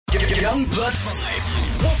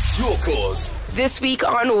YOUNGBLOOD5. What's your cause? This week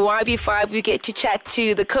on YB5, we get to chat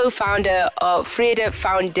to the co-founder of Vrede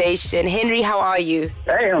Foundation. Henry, how are you?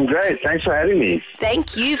 Hey, I'm great. Thanks for having me.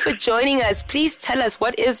 Thank you for joining us. Please tell us,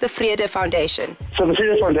 what is the Vrede Foundation? So the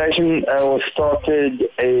Vrede Foundation was started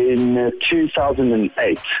in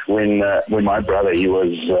 2008 when my brother, he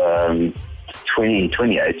was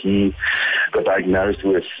 28, he got diagnosed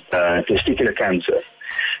with testicular cancer.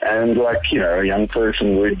 And like, a young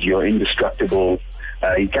person would, you're indestructible.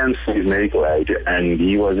 He cancelled his medical aid, and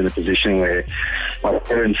he was in a position where my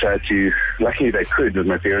parents had to, luckily they could, but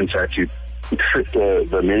my parents had to fit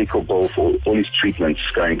the medical bill for all his treatments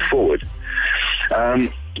going forward.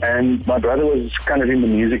 And my brother was kind of in the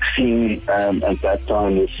music scene at that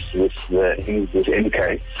time with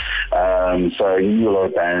MK. So he knew a lot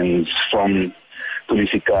of bands from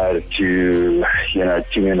Politica to,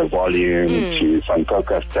 Two in the Volume, to Van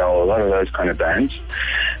Castel, a lot of those kind of bands,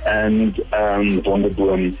 and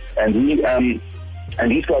Wonderboom. And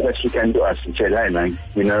these guys actually came to us and said, "Hey man,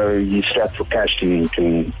 you strapped for cash,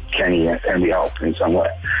 can we help in some way?"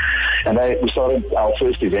 And we started our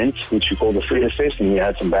first event, which we called the Vrede Fest, and we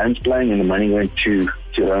had some bands playing, and the money went to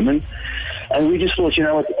Herman. And we just thought,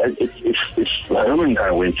 if Herman kind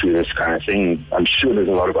of went through this kind of thing, I'm sure there's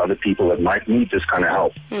a lot of other people that might need this kind of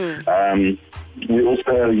help. We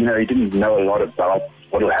also, he didn't know a lot about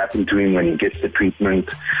what will happen to him when he gets the treatment.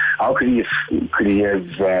 How could he have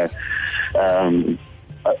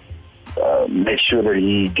make sure that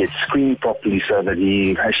he gets screened properly so that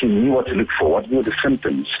he actually knew what to look for, what were the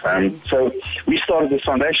symptoms. So we started this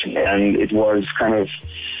foundation, and it was kind of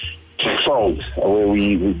twofold, where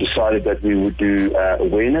we decided that we would do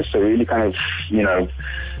awareness, so really kind of,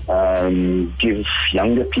 give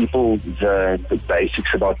younger people the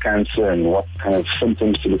basics about cancer and what kind of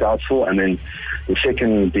symptoms to look out for, and then the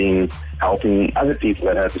second being helping other people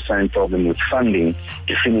that have the same problem with funding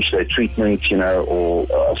to finish their treatment, or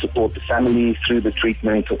support the family through the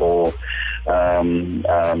treatment, or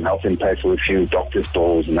help them pay for a few doctor's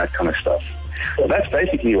bills and that kind of stuff. So that's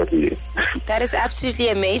basically what we do. That is absolutely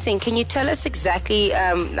amazing. Can you tell us exactly,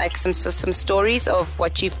 some stories of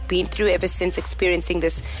what you've been through ever since experiencing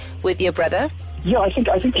this with your brother? Yeah, I think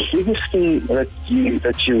the biggest thing that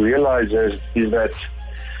you realize is that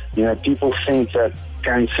people think that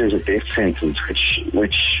cancer is a death sentence,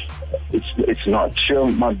 which it's not. Sure,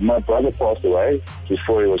 my brother passed away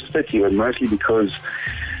before he was 30, but mostly because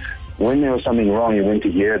when there was something wrong, he went a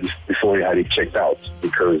year before he had it checked out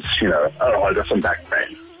because, I got some back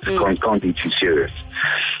pain. Can't be too serious.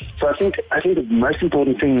 So I think the most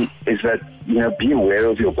important thing is that, be aware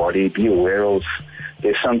of your body, be aware of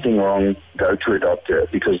there's something wrong, go to a doctor,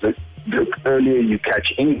 because the earlier you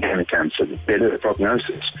catch any kind of cancer, the better the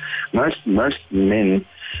prognosis. Most men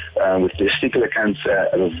with testicular cancer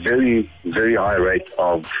have a very, very high rate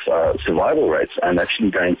of survival rates and actually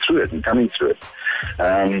going through it and coming through it.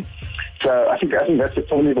 So I think that's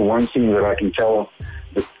probably the one thing that I can tell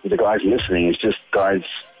the guys listening is just, guys,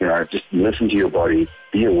 just listen to your body,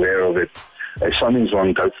 be aware of it. If something's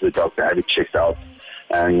wrong, go to the doctor, have it checked out,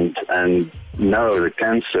 and know that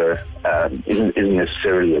cancer isn't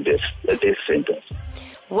necessarily a death sentence.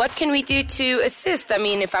 What can we do to assist? I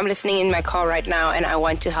mean, if I'm listening in my car right now and I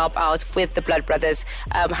want to help out with the Blood Brothers,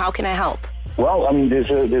 how can I help? Well,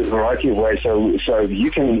 there's a variety of ways. So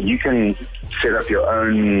you can set up your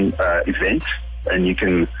own event, and you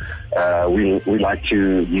can. We like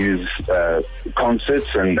to use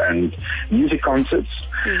concerts and music concerts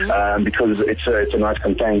because it's a nice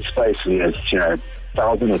contained space, and there's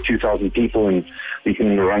 1,000 or 2,000 people, and we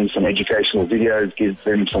can run some educational videos, give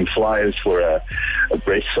them some flyers for a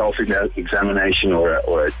breast self-examination or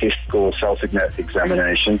a testicle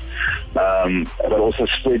self-examination, but also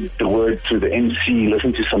spread the word through the MC,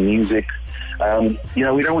 listen to some music. We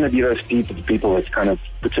don't want to be those people that kind of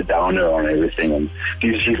puts a downer on everything and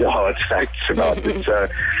gives you the hard facts about it. So,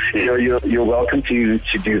 you're welcome to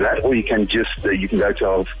do that, or you can you can go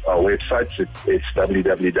to our website. It's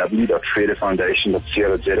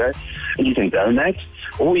www.vredefoundation.co.za, and you can donate,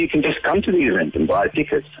 or you can just come to the event and buy a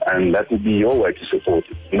ticket, and that would be your way to support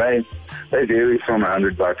it. And they vary from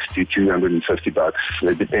 $100 to $250.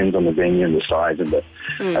 It depends on the venue and the size and the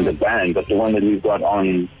band. But the one that we've got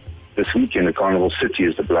on this weekend at Carnival City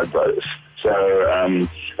is the Blood Brothers. So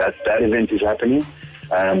that event is happening.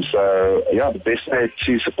 The best way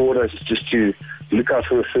to support us is just to look out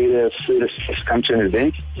for a Vrede come to an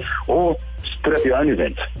event, or just put up your own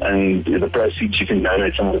event, and the proceeds, you can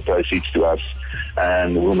donate some of the proceeds to us,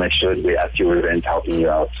 and we'll make sure that we're at your event helping you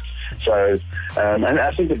out. So, and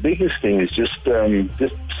I think the biggest thing is just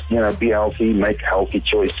be healthy, make healthy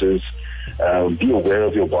choices, be aware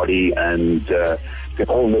of your body, and can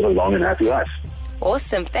all live a long and happy life.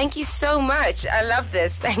 Awesome. Thank you so much. I love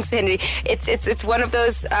this. Thanks, Henry. It's one of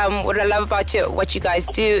those, what I love about what you guys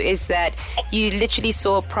do is that you literally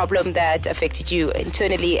saw a problem that affected you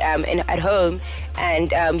internally at home,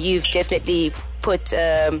 and you've definitely put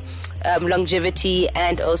longevity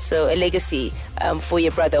and also a legacy for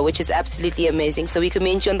your brother, which is absolutely amazing. So we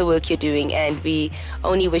commend you on the work you're doing, and we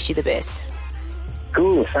only wish you the best.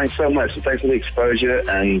 Cool. Thanks so much. Thanks for the exposure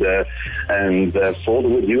and for all the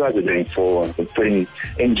work you guys are doing for putting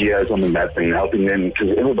NGOs on the map and helping them,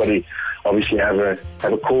 because everybody obviously have a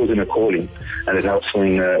cause and a calling, and it helps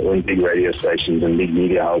when big radio stations and big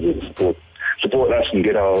media houses support us and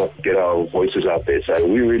get our voices out there. So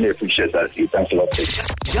we really appreciate that. Thanks a lot.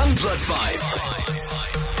 YoungBlood5,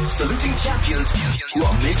 saluting champions who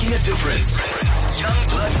are making a difference.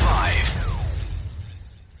 YoungBlood5.